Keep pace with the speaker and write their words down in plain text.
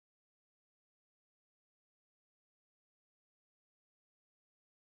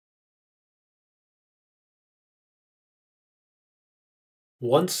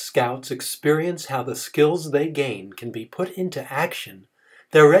Once scouts experience how the skills they gain can be put into action,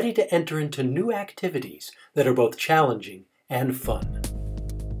 they're ready to enter into new activities that are both challenging and fun.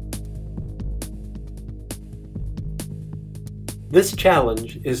 This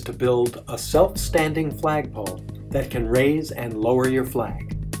challenge is to build a self-standing flagpole that can raise and lower your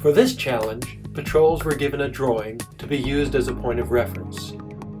flag. For this challenge, patrols were given a drawing to be used as a point of reference.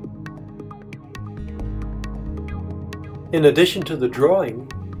 In addition to the drawing,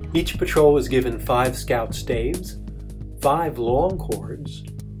 each patrol was given 5 scout staves, 5 long cords,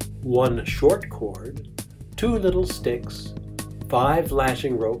 1 short cord, 2 little sticks, 5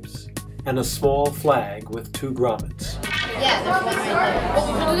 lashing ropes, and a small flag with 2 grommets. Yeah, there's one right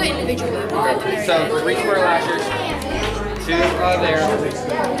there. We'll do it individually. So 3 square lashers, 2 there,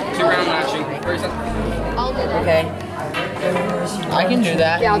 2 round lashing. I'll do that. Okay. I can do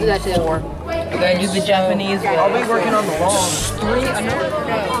that. Yeah, I'll do that too. 4. And then do the Japanese. I'll be working on the long. 3, another.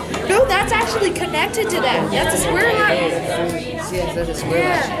 No, that's actually connected to that. That's a square line. Yes, that's a square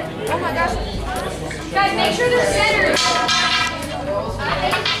lash. Yeah. Oh my gosh. Guys, make sure they're centered.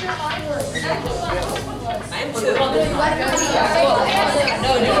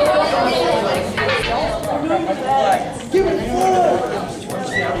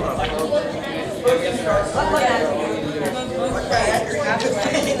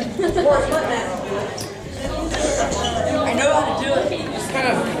 I know how to do it. Just kind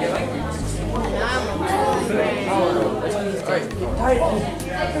of.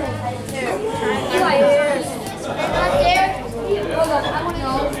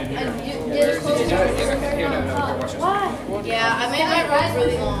 Yeah, I made my rope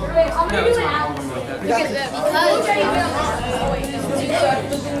really long.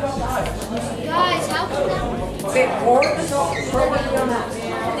 Guys, how come that? Okay, pour the salt. Pour it on that.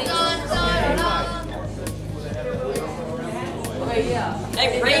 Hey,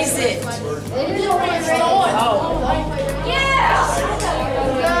 raise it. Oh. Yeah!